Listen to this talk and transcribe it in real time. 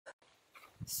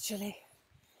It's chilly.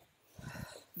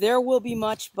 There will be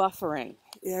much buffering.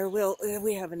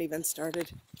 We haven't even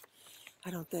started,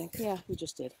 I don't think. Yeah, we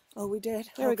just did. Oh, we did?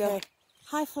 There we go. Okay.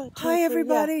 Hi, folks. Hi,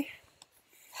 everybody.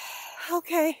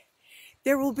 Okay.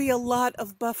 There will be a lot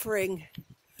of buffering.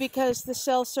 Because the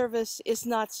cell service is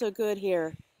not so good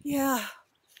here. Yeah.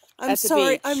 At the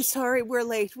beach. I'm sorry we're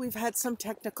late. We've had some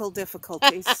technical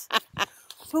difficulties.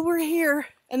 But we're here.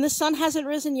 And the sun hasn't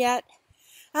risen yet.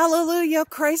 Hallelujah.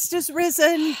 Christ is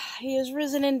risen. He is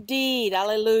risen indeed.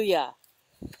 Hallelujah.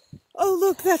 Oh,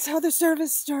 look, that's how the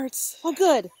service starts. Oh,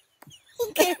 good.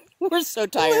 Okay. We're so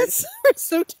tired. We're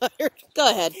so tired. Go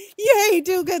ahead. Yay,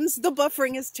 Dugans. The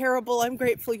buffering is terrible. I'm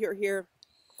grateful you're here.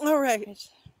 All right.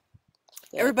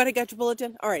 Yeah. Everybody got your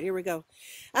bulletin? All right, here we go.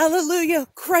 Hallelujah.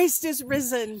 Christ is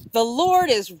risen. The Lord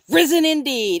is risen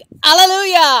indeed.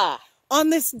 Hallelujah. On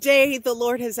this day the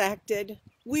Lord has acted.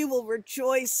 We will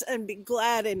rejoice and be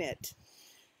glad in it.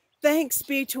 Thanks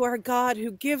be to our God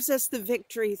who gives us the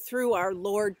victory through our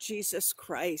Lord Jesus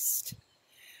Christ.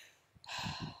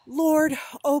 Lord,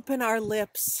 open our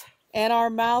lips. And our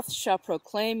mouth shall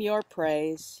proclaim your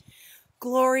praise.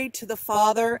 Glory to the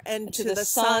Father, and to the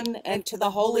Son, and to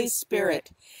the Holy Spirit,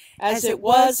 as it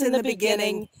was in the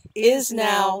beginning, is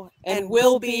now, and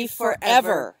will be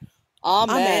forever.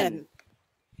 Amen. Amen.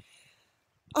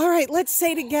 All right, let's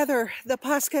say together the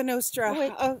Pascha Nostra.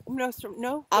 Wait. Nostrum,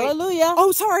 no? Wait. Hallelujah.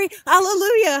 Oh, sorry.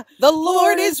 Hallelujah. The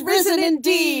Lord is risen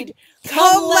indeed.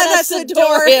 Come, let us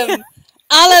adore him.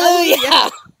 Hallelujah.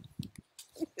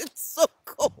 It's so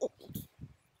cold.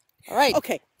 All right.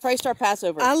 Okay. Christ our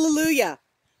Passover. Hallelujah.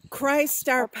 Christ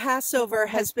our Passover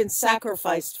has been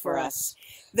sacrificed for us.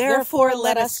 Therefore,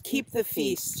 let us keep the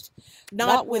feast,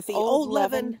 not with the old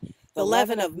leaven, the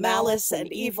leaven of malice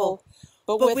and evil,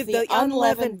 but with the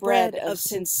unleavened bread of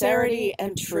sincerity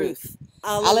and truth.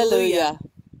 Hallelujah.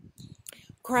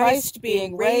 Christ,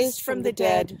 being raised from the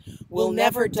dead, will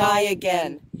never die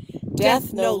again.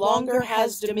 Death no longer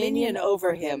has dominion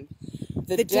over him.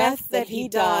 The death that he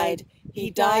died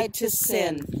to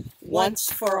sin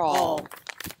once for all.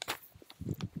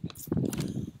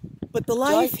 But the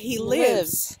life he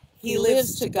lives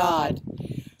to God.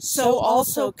 So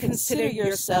also consider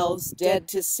yourselves dead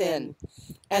to sin,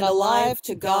 and alive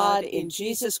to God in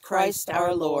Jesus Christ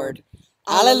our Lord.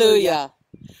 Hallelujah.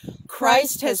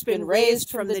 Christ has been raised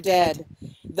from the dead,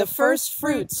 the first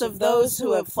fruits of those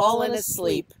who have fallen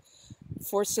asleep.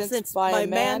 For since by a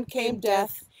man came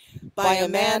death, by a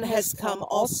man has come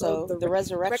also the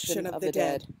resurrection of the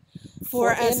dead.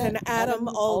 For as in Adam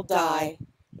all die,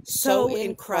 so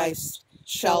in Christ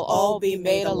shall all be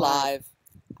made alive.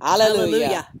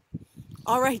 Hallelujah.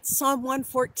 All right, Psalm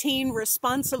 114,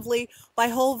 responsively by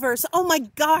whole verse. Oh my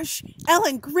gosh,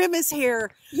 Ellen Grimm is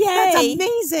here. Yay. That's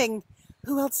amazing.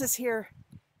 Who else is here?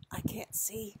 I can't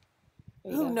see.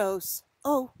 Who go. knows?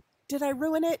 Oh, did I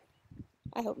ruin it?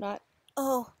 I hope not.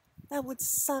 Oh, that would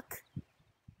suck.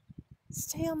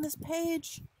 Stay on this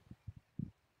page.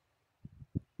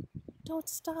 Don't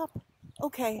stop.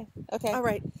 Okay. Okay. All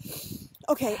right.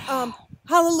 Okay.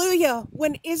 Hallelujah.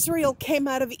 When Israel came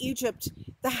out of Egypt,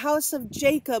 the house of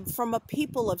Jacob from a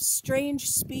people of strange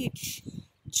speech.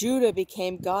 Judah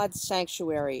became God's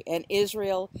sanctuary, and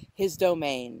Israel his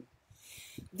domain.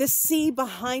 The sea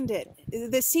beheld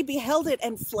it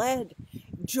and fled.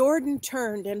 Jordan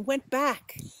turned and went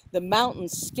back. The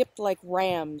mountains skipped like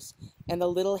rams, and the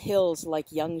little hills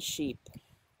like young sheep.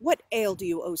 What ailed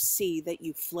you, O sea, that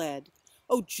you fled?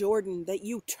 O Jordan, that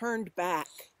you turned back?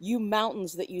 You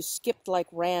mountains that you skipped like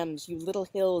rams, you little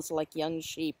hills like young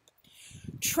sheep.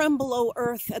 Tremble, O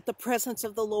earth, at the presence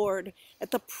of the Lord,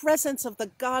 at the presence of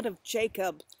the God of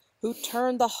Jacob, who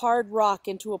turned the hard rock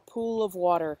into a pool of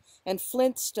water and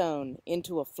flint stone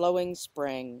into a flowing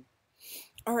spring.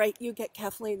 All right, you get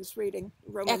Kathleen's reading.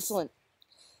 Romans. Excellent.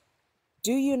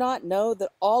 Do you not know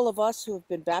that all of us who have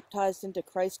been baptized into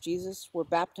Christ Jesus were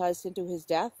baptized into his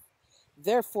death?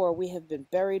 Therefore we have been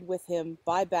buried with him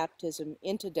by baptism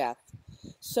into death,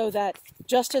 so that,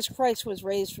 just as Christ was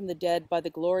raised from the dead by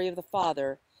the glory of the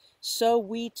Father, so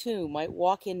we too might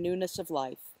walk in newness of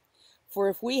life. For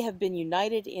if we have been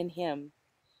united in him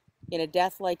in a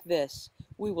death like this,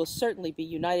 we will certainly be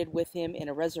united with him in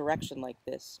a resurrection like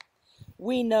this.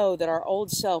 We know that our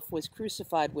old self was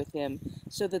crucified with him,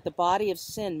 so that the body of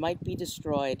sin might be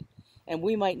destroyed, and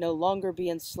we might no longer be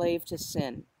enslaved to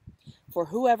sin. For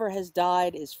whoever has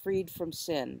died is freed from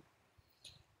sin.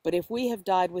 But if we have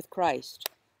died with Christ,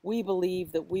 we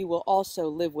believe that we will also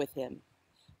live with him.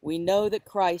 We know that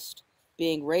Christ,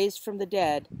 being raised from the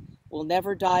dead, will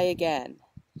never die again.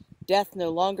 Death no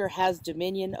longer has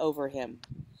dominion over him.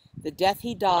 The death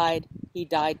he died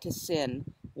to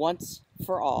sin once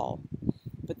for all.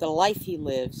 but the life he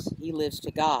lives to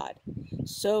God.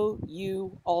 So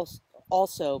you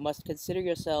also must consider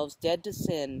yourselves dead to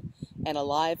sin and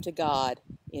alive to God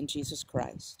in Jesus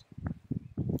Christ.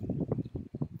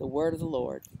 The word of the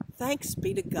Lord. Thanks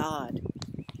be to God.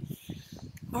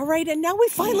 All right, and now we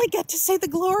finally get to say the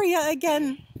Gloria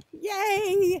again.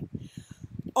 Yay!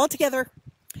 All together.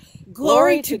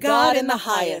 Glory to God in the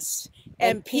highest,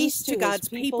 and peace to God's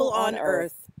people on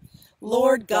earth.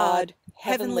 Lord God,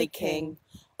 Heavenly King,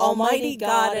 Almighty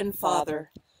God and Father,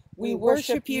 we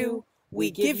worship you, we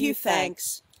give you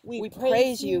thanks, we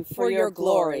praise you for your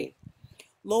glory.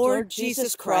 Lord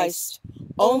Jesus Christ,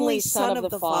 only Son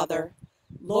of the Father,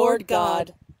 Lord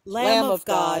God, Lamb of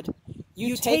God,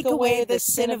 you take away the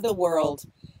sin of the world.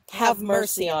 Have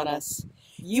mercy on us.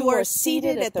 You are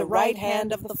seated at the right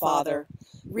hand of the Father.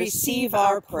 Receive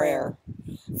our prayer.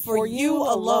 For you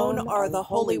alone are the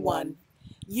Holy One.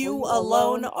 You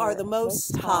alone are the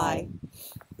Most High.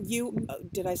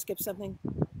 Did I skip something?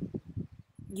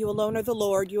 You alone are the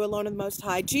Lord. You alone are the Most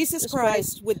High. Jesus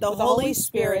Christ, with the Holy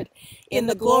Spirit, in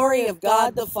the glory of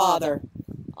God the Father.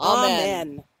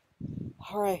 Amen.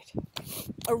 All right.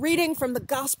 A reading from the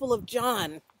Gospel of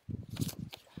John.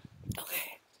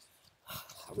 Okay.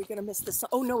 Are we going to miss this?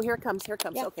 Oh, no, here it comes. Here it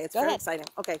comes. Yeah, okay, it's go very ahead. exciting.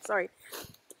 Okay, sorry.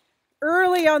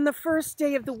 Early on the first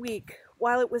day of the week,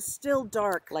 while it was still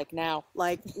dark, Like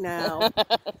now.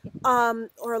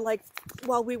 or like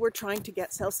while we were trying to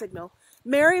get cell signal,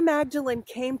 Mary Magdalene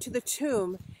came to the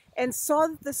tomb and saw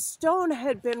that the stone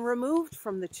had been removed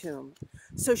from the tomb.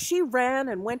 So she ran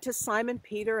and went to Simon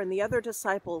Peter and the other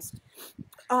disciples,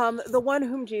 the one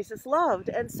whom Jesus loved,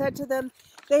 and said to them,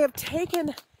 They've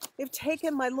taken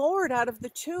my Lord out of the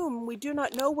tomb. We do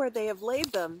not know where they have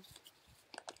laid them.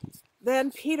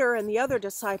 Then Peter and the other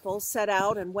disciple set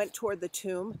out and went toward the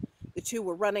tomb. The two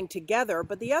were running together,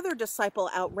 but the other disciple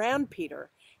outran Peter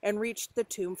and reached the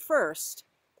tomb first.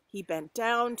 He bent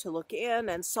down to look in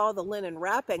and saw the linen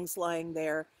wrappings lying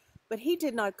there, but he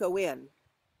did not go in.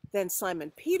 Then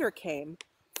Simon Peter came,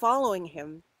 following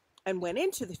him, and went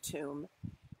into the tomb.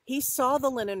 He saw the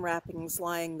linen wrappings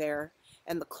lying there,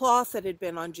 and the cloth that had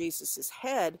been on Jesus'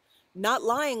 head, not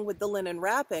lying with the linen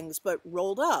wrappings, but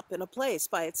rolled up in a place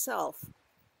by itself.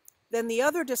 Then the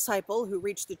other disciple who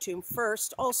reached the tomb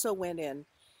first also went in,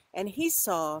 and he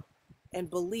saw and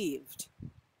believed.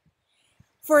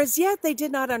 For as yet they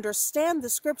did not understand the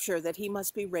scripture that he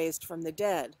must be raised from the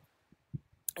dead.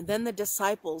 And then the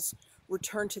disciples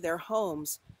returned to their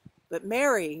homes, but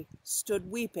Mary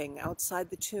stood weeping outside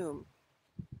the tomb.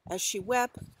 As she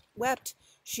wept,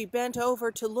 she bent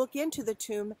over to look into the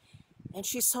tomb, and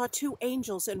she saw two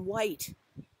angels in white,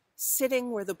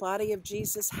 sitting where the body of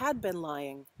Jesus had been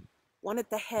lying, one at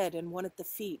the head and one at the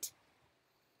feet.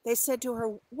 They said to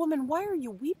her, Woman, why are you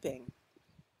weeping?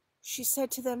 She said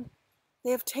to them,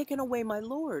 They have taken away my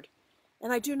Lord,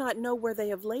 and I do not know where they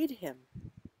have laid him.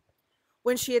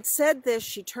 When she had said this,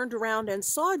 she turned around and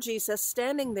saw Jesus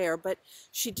standing there, but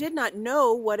she did not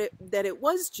know that it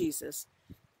was Jesus.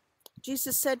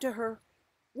 Jesus said to her,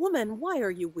 Woman, why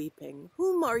are you weeping?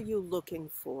 Whom are you looking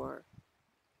for?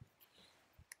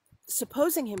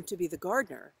 Supposing him to be the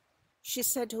gardener, she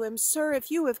said to him, Sir,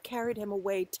 if you have carried him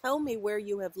away, tell me where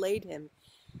you have laid him,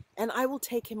 and I will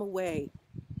take him away.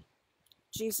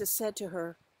 Jesus said to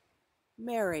her,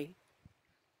 Mary.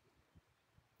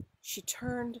 She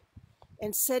turned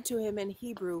and said to him in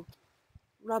Hebrew,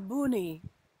 Rabboni,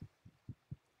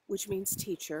 which means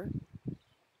teacher.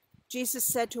 Jesus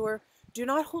said to her, Do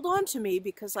not hold on to me,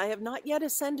 because I have not yet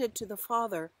ascended to the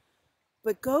Father,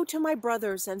 but go to my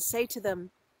brothers and say to them,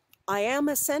 I am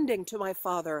ascending to my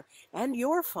Father and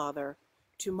your Father,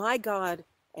 to my God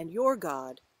and your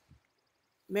God.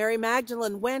 Mary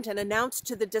Magdalene went and announced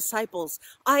to the disciples,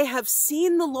 I have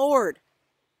seen the Lord.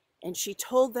 And she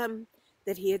told them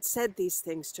that he had said these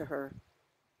things to her.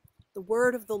 The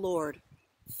word of the Lord.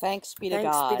 Thanks be to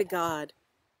God. Thanks be to God.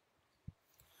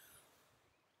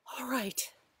 All right.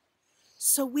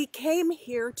 So we came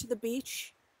here to the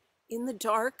beach in the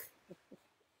dark,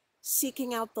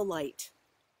 seeking out the light.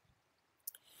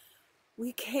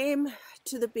 We came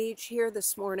to the beach here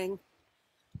this morning,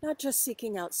 not just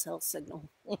seeking out cell signal,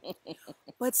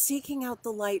 but seeking out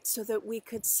the light so that we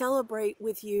could celebrate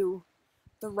with you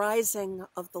the rising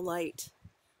of the light.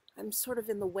 I'm sort of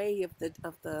in the way of the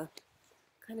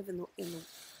kind of in the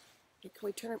can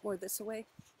we turn it more this way?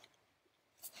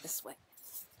 This way.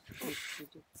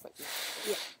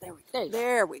 Yeah, there we go.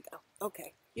 There we go.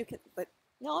 Okay. You can, but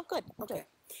no, I'm good. Okay.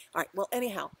 All right. Well,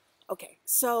 anyhow. Okay.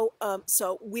 So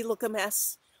we look a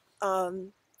mess.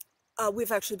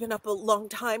 We've actually been up a long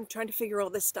time trying to figure all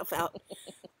this stuff out.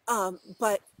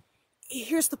 But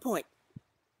here's the point.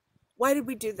 Why did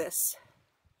we do this?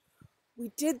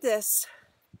 We did this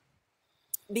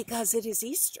because it is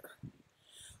Easter.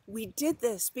 We did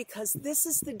this because this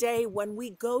is the day when we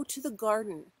go to the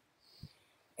garden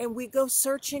and we go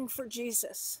searching for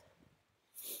Jesus.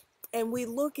 And we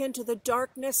look into the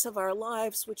darkness of our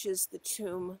lives, which is the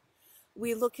tomb.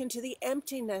 We look into the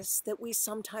emptiness that we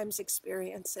sometimes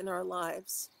experience in our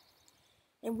lives.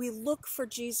 And we look for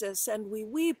Jesus and we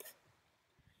weep.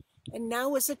 And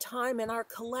now is a time in our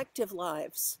collective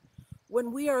lives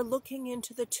when we are looking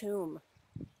into the tomb,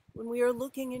 when we are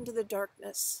looking into the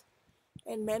darkness,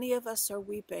 and many of us are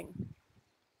weeping.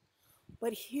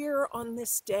 But here on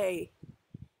this day,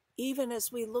 even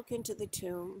as we look into the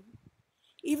tomb,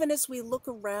 even as we look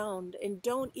around and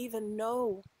don't even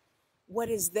know what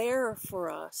is there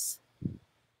for us,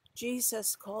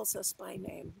 Jesus calls us by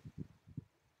name.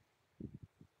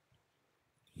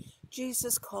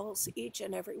 Jesus calls each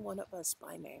and every one of us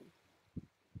by name.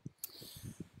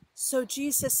 So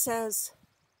Jesus says,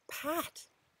 Pat,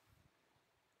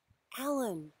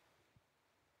 Alan,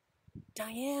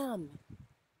 Diane,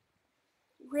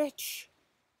 Rich,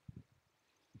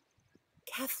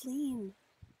 Kathleen,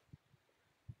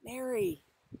 Mary,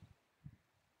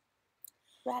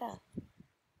 Retta.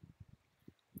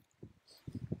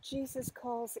 Jesus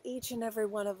calls each and every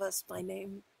one of us by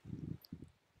name.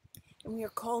 And we are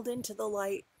called into the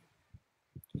light.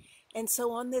 And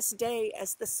so on this day,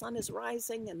 as the sun is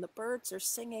rising and the birds are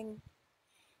singing,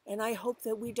 and I hope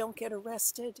that we don't get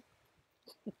arrested.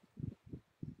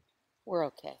 We're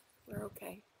okay. We're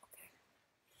okay.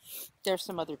 There's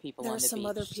some other people on the beach. There's some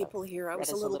other people here. I was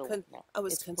a little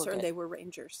concerned they were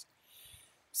rangers.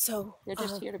 So they're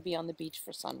just here to be on the beach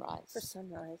for sunrise. For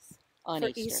sunrise. On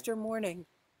Easter morning.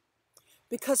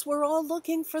 Because we're all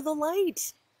looking for the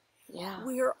light. Yeah.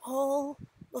 We are all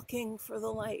looking for the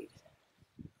light.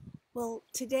 Well,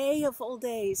 today of all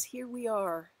days, here we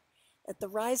are at the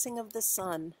rising of the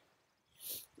sun,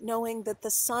 knowing that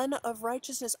the Son of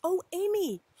Righteousness, oh,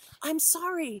 Amy, I'm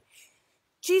sorry.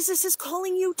 Jesus is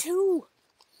calling you too.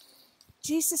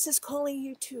 Jesus is calling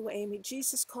you too, Amy.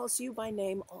 Jesus calls you by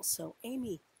name also,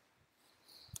 Amy.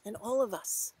 And all of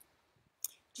us.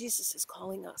 Jesus is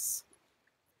calling us.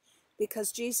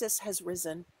 Because Jesus has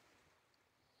risen.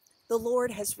 The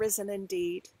Lord has risen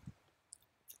indeed.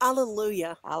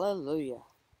 Alleluia. Alleluia.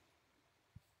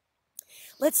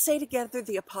 Let's say together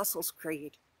the Apostles'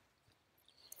 Creed.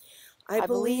 I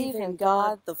believe in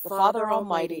God, the Father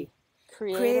Almighty,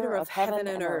 creator of heaven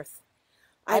and earth.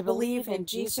 I believe in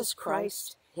Jesus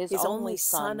Christ, his only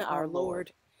Son, our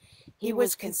Lord. He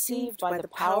was conceived by the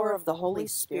power of the Holy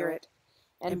Spirit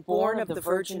and born of the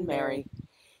Virgin Mary.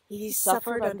 He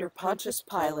suffered under Pontius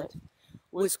Pilate,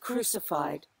 was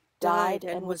crucified, died,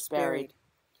 and was buried.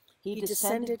 He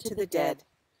descended to the dead.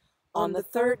 On the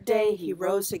third day he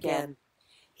rose again.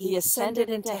 He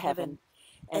ascended into heaven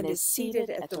and is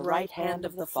seated at the right hand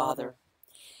of the Father.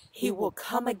 He will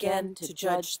come again to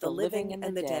judge the living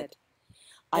and the dead.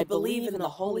 I believe in the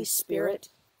Holy Spirit,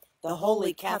 the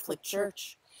Holy Catholic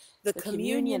Church, the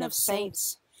communion of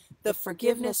saints, the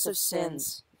forgiveness of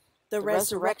sins, the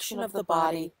resurrection of the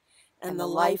body, and the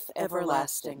life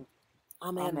everlasting.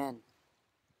 Amen. Amen.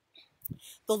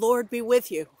 The Lord be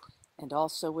with you. And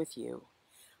also with you.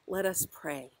 Let us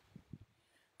pray.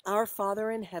 Our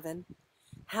Father in heaven,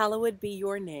 hallowed be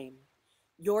your name.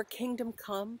 Your kingdom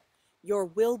come, your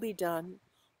will be done,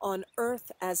 on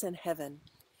earth as in heaven.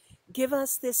 Give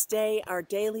us this day our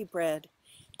daily bread,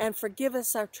 and forgive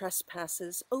us our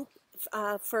trespasses.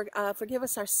 Forgive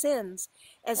us our sins,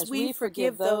 as we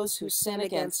forgive those who sin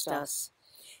against us.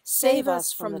 Save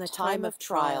us from the time of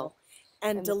trial,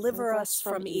 and deliver us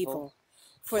from evil.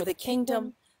 For the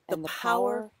kingdom, the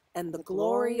power, and the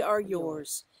glory are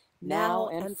yours, now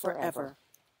and forever.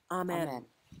 Amen. Amen.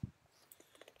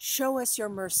 Show us your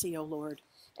mercy, O Lord.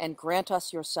 And grant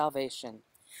us your salvation.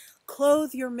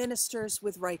 Clothe your ministers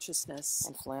with righteousness.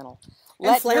 And flannel.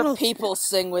 Let your people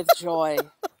sing with joy.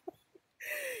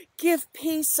 Give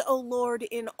peace, O Lord,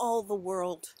 in all the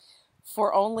world.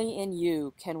 For only in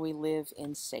you can we live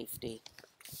in safety.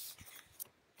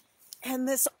 And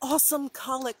this awesome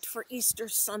collect for Easter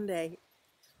Sunday,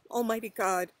 Almighty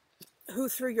God, who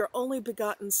through your only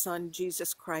begotten Son,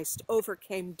 Jesus Christ,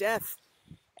 overcame death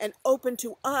and opened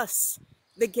to us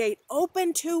the gate,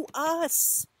 the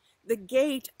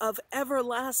gate of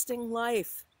everlasting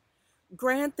life.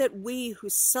 Grant that we who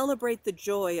celebrate the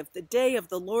joy of the day of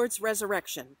the Lord's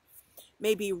resurrection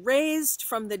may be raised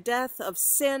from the death of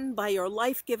sin by your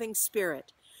life-giving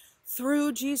Spirit,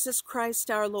 through Jesus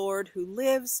Christ our Lord, who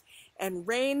lives and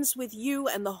reigns with you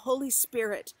and the Holy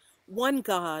Spirit, one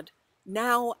God,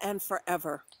 now and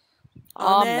forever.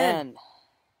 Amen.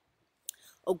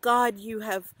 O God, you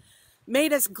have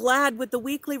made us glad with the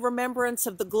weekly remembrance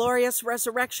of the glorious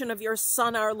resurrection of your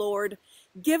Son, our Lord.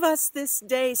 Give us this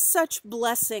day such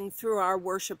blessing through our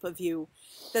worship of you,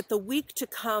 that the week to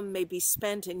come may be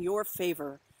spent in your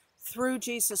favor. Through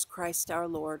Jesus Christ, our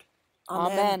Lord.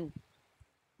 Amen. Amen.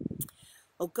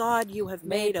 O God, you have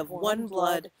made of one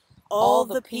blood all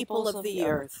the people of the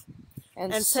earth,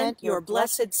 and sent your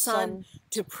blessed Son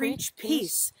to preach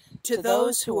peace to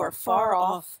those who are far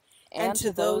off and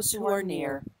to those who are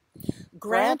near.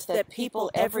 Grant that people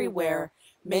everywhere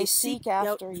may seek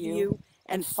after you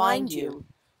and find you.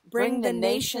 Bring the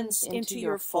nations into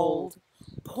your fold.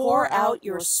 Pour out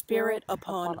your Spirit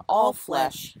upon all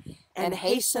flesh, and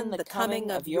hasten the coming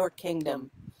of your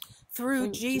kingdom.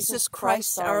 Through Jesus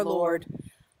Christ our Lord.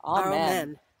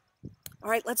 Amen. All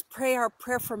right, let's pray our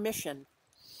prayer for mission.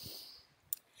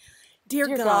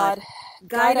 Dear God,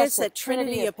 guide us at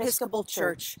Trinity Episcopal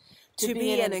Church to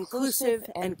be an inclusive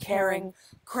and caring,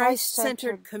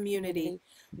 Christ-centered community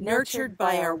nurtured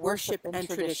by our worship and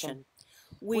tradition.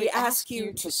 We ask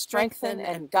you to strengthen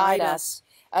and guide us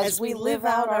as we live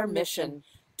out our mission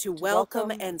to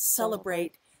welcome and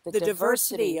celebrate the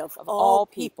diversity of all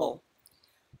people.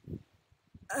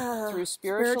 Through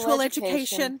spiritual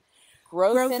education,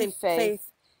 growth in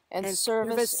faith, and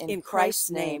service in Christ's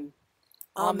name.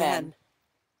 Amen.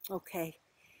 Okay.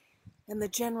 And the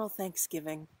general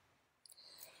thanksgiving.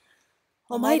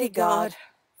 Almighty God,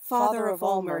 Father of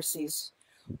all mercies,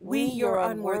 we, your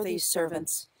unworthy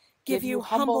servants, give you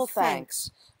humble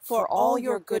thanks for all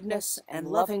your goodness and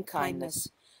loving kindness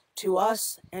to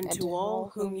us and to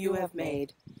all whom you have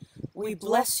made. We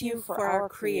bless you for our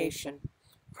creation,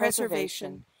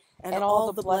 preservation, and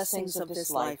all the blessings of this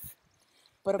life.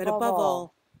 But above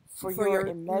all, for your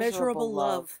immeasurable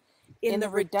love in the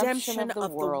redemption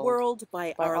of the world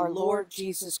by our Lord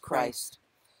Jesus Christ,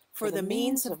 for the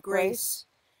means of grace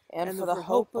and for the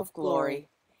hope of glory.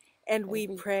 And we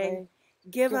pray,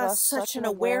 give us such an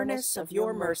awareness of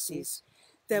your mercies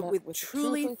that with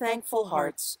truly thankful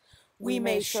hearts we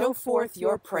may show forth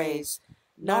your praise,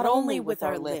 not only with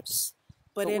our lips,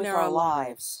 but in our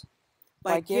lives,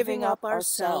 by giving up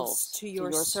ourselves to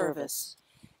your service,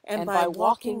 and by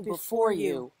walking before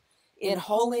you in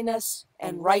holiness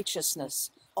and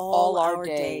righteousness all our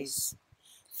days.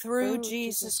 Through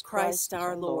Jesus Christ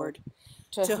our Lord,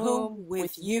 to whom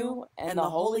with you and the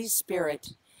Holy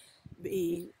Spirit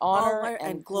be honor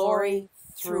and glory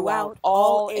throughout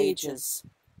all ages.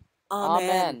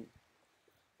 Amen.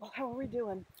 Well, how are we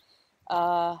doing?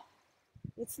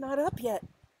 It's not up yet.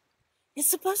 It's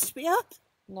supposed to be up.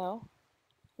 No.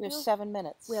 We have No. 7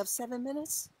 minutes. We have 7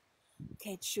 minutes?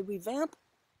 Okay, should we vamp?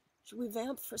 Should we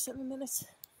vamp for 7 minutes?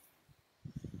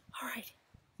 All right.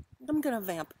 I'm going to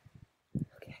vamp.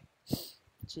 Okay.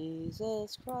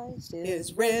 Jesus Christ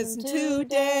Is risen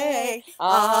today.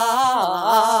 Alleluia.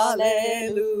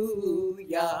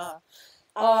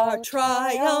 Our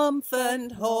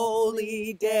triumphant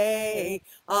holy day.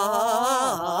 Alleluia.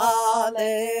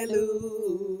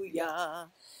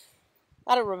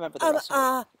 I don't remember the rest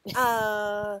of it.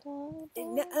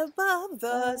 Above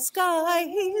the sky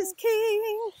he's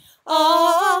king. Alleluia.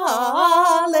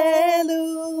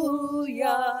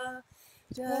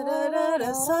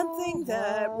 Da-da-da-da, something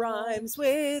that rhymes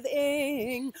with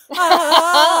ing. Alleluia.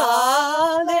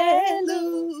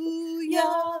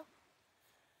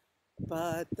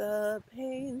 But the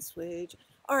pains which...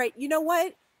 All right, you know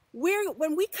what?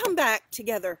 When we come back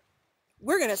together,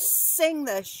 we're going to sing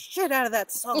the shit out of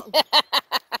that song.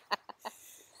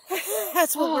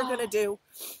 That's what we're going to do.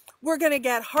 We're going to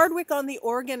get Hardwick on the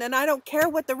organ, and I don't care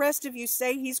what the rest of you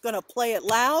say. He's going to play it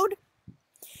loud,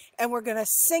 and we're going to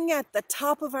sing at the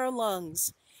top of our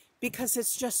lungs, because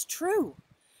it's just true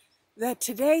that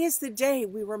today is the day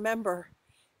we remember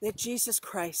that Jesus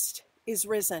Christ is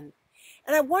risen.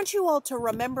 And I want you all to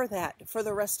remember that for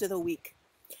the rest of the week.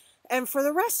 And for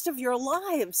the rest of your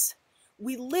lives,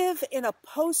 we live in a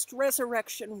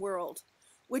post-resurrection world,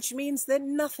 which means that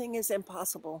nothing is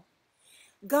impossible.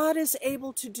 God is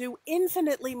able to do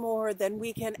infinitely more than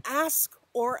we can ask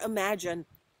or imagine.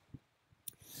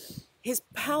 His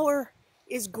power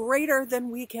is greater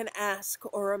than we can ask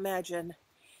or imagine.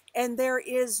 And there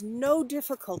is no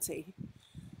difficulty,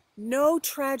 no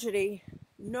tragedy,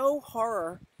 no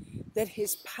horror that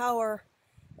his power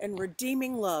and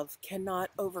redeeming love cannot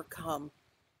overcome.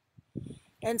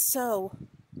 And so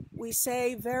we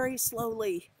say very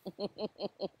slowly,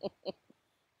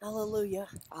 Hallelujah.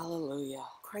 Hallelujah.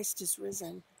 Christ is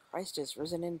risen. Christ is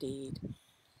risen indeed.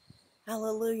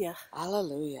 Hallelujah.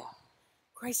 Hallelujah.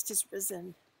 Christ is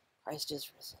risen. Christ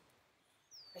is risen.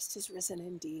 Christ is risen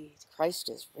indeed. Christ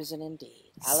is risen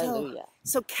indeed. So- Hallelujah.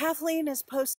 So Kathleen is posting